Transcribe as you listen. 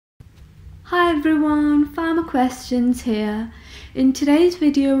Hi everyone, Farmer Questions here. In today's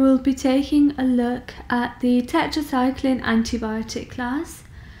video we'll be taking a look at the tetracycline antibiotic class,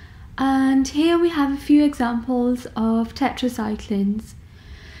 and here we have a few examples of tetracyclines.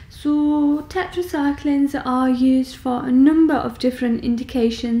 So tetracyclines are used for a number of different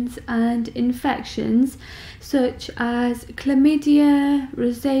indications and infections such as chlamydia,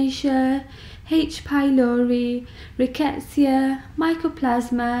 rosacea, H. pylori, rickettsia,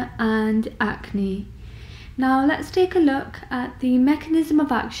 mycoplasma and acne. Now let's take a look at the mechanism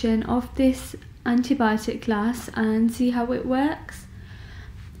of action of this antibiotic class and see how it works.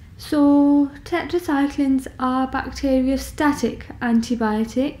 So tetracyclines are bacteriostatic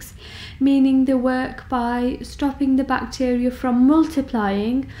antibiotics, meaning they work by stopping the bacteria from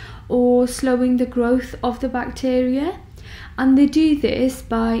multiplying or slowing the growth of the bacteria. And they do this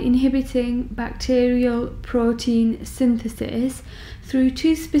by inhibiting bacterial protein synthesis through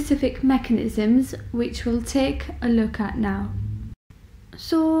two specific mechanisms, which we'll take a look at now.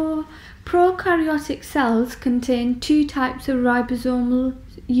 So prokaryotic cells contain two types of ribosomal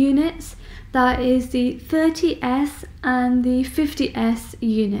units, that is the 30S and the 50S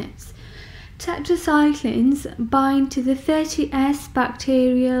units. Tetracyclines bind to the 30S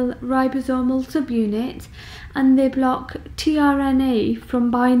bacterial ribosomal subunit, and they block tRNA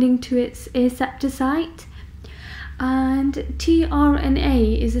from binding to its acceptor site. And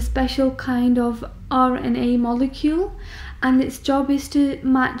tRNA is a special kind of RNA molecule, and its job is to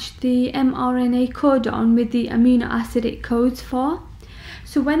match the mRNA codon with the amino acid it codes for.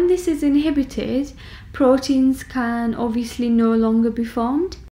 So when this is inhibited, proteins can obviously no longer be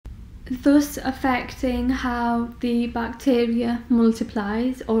formed, thus affecting how the bacteria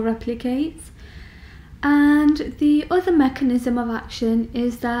multiplies or replicates. And the other mechanism of action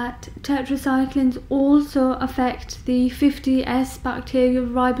is that tetracyclines also affect the 50S bacterial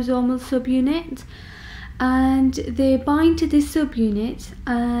ribosomal subunit, and they bind to this subunit,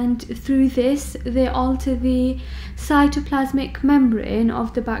 and through this they alter the cytoplasmic membrane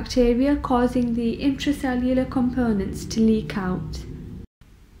of the bacteria, causing the intracellular components to leak out.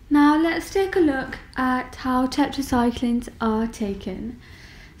 Now let's take a look at how tetracyclines are taken.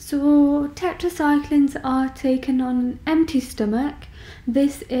 So tetracyclines are taken on an empty stomach.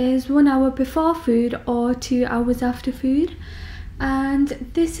 This is 1 hour before food or 2 hours after food, and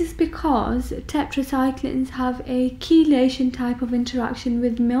this is because tetracyclines have a chelation type of interaction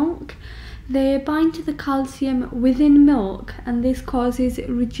with milk. They bind to the calcium within milk, and this causes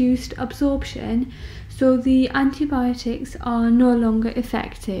reduced absorption, so the antibiotics are no longer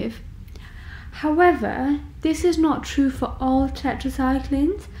effective. However, this is not true for all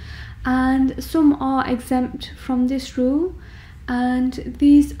tetracyclines, and some are exempt from this rule, and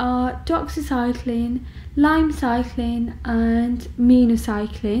these are doxycycline, limecycline and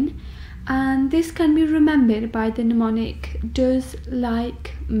minocycline, and this can be remembered by the mnemonic "does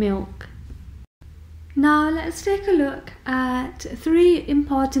like milk." Now let's take a look at 3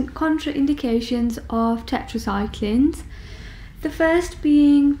 important contraindications of tetracyclines. The first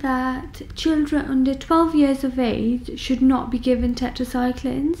being that children under 12 years of age should not be given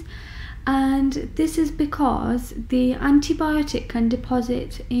tetracyclines, and this is because the antibiotic can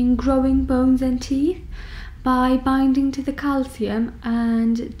deposit in growing bones and teeth by binding to the calcium,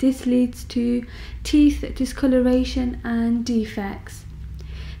 and this leads to teeth discoloration and defects.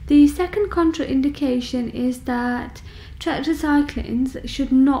 The second contraindication is that tetracyclines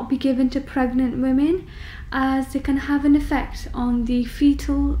should not be given to pregnant women, as they can have an effect on the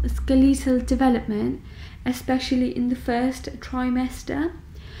fetal skeletal development, especially in the first trimester.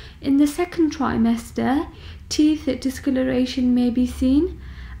 In the second trimester, teeth discoloration may be seen,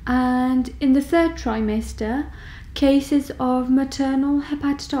 and in the third trimester, cases of maternal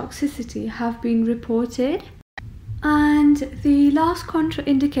hepatotoxicity have been reported. And the last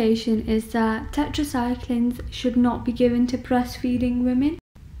contraindication is that tetracyclines should not be given to breastfeeding women.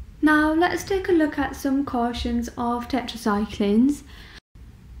 Now let's take a look at some cautions of tetracyclines.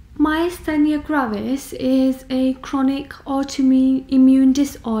 Myasthenia gravis is a chronic autoimmune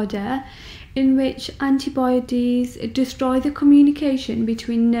disorder in which antibodies destroy the communication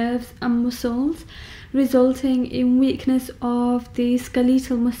between nerves and muscles, resulting in weakness of the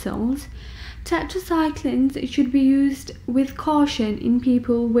skeletal muscles. Tetracyclines should be used with caution in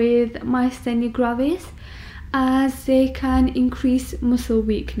people with myasthenia gravis, as they can increase muscle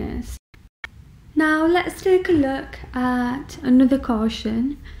weakness. Now let's take a look at another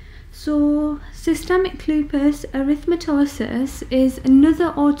caution. So systemic lupus erythematosus is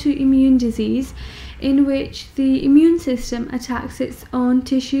another autoimmune disease in which the immune system attacks its own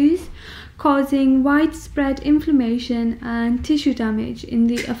tissues, causing widespread inflammation and tissue damage in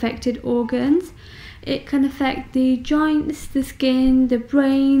the affected organs. It can affect the joints, the skin, the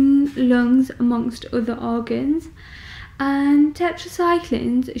brain, lungs, amongst other organs. And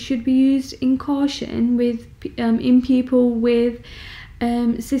tetracyclines should be used in caution in people with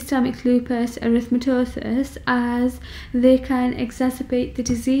systemic lupus erythematosus, as they can exacerbate the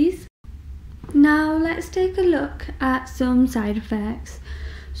disease. Now let's take a look at some side effects.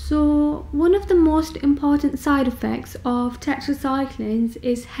 So one of the most important side effects of tetracyclines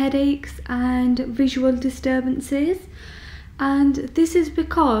is headaches and visual disturbances, and this is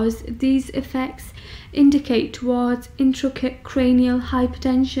because these effects indicate towards intracranial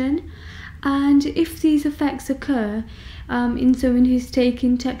hypertension, and if these effects occur in someone who's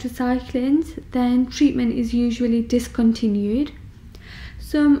taking tetracyclines, then treatment is usually discontinued.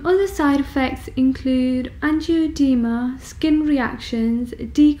 Some other side effects include angioedema, skin reactions,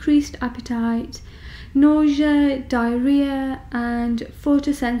 decreased appetite, nausea, diarrhea, and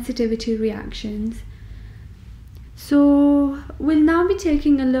photosensitivity reactions. So we'll now be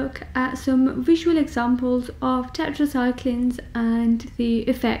taking a look at some visual examples of tetracyclines and the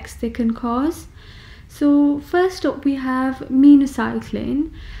effects they can cause. So first up we have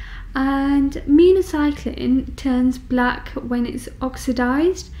minocycline, and minocycline turns black when it's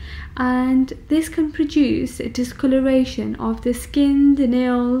oxidized, and this can produce a discoloration of the skin, the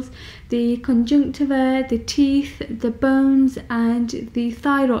nails, the conjunctiva, the teeth, the bones, and the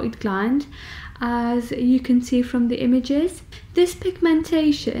thyroid gland, as you can see from the images. This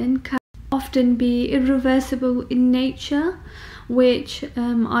pigmentation can often be irreversible in nature, which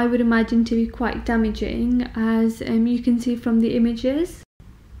I would imagine to be quite damaging, as you can see from the images.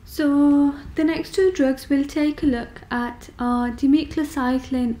 So the next two drugs we'll take a look at are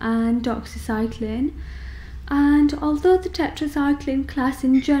demeclocycline and doxycycline. And although the tetracycline class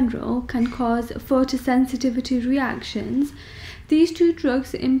in general can cause photosensitivity reactions, these two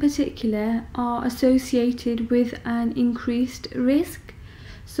drugs in particular are associated with an increased risk.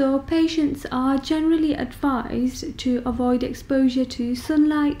 So patients are generally advised to avoid exposure to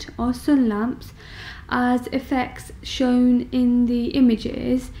sunlight or sun lamps, as effects shown in the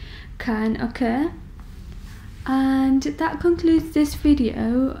images can occur. And that concludes this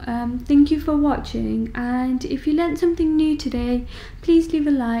video. Thank you for watching, and if you learnt something new today, please leave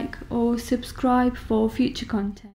a like or subscribe for future content.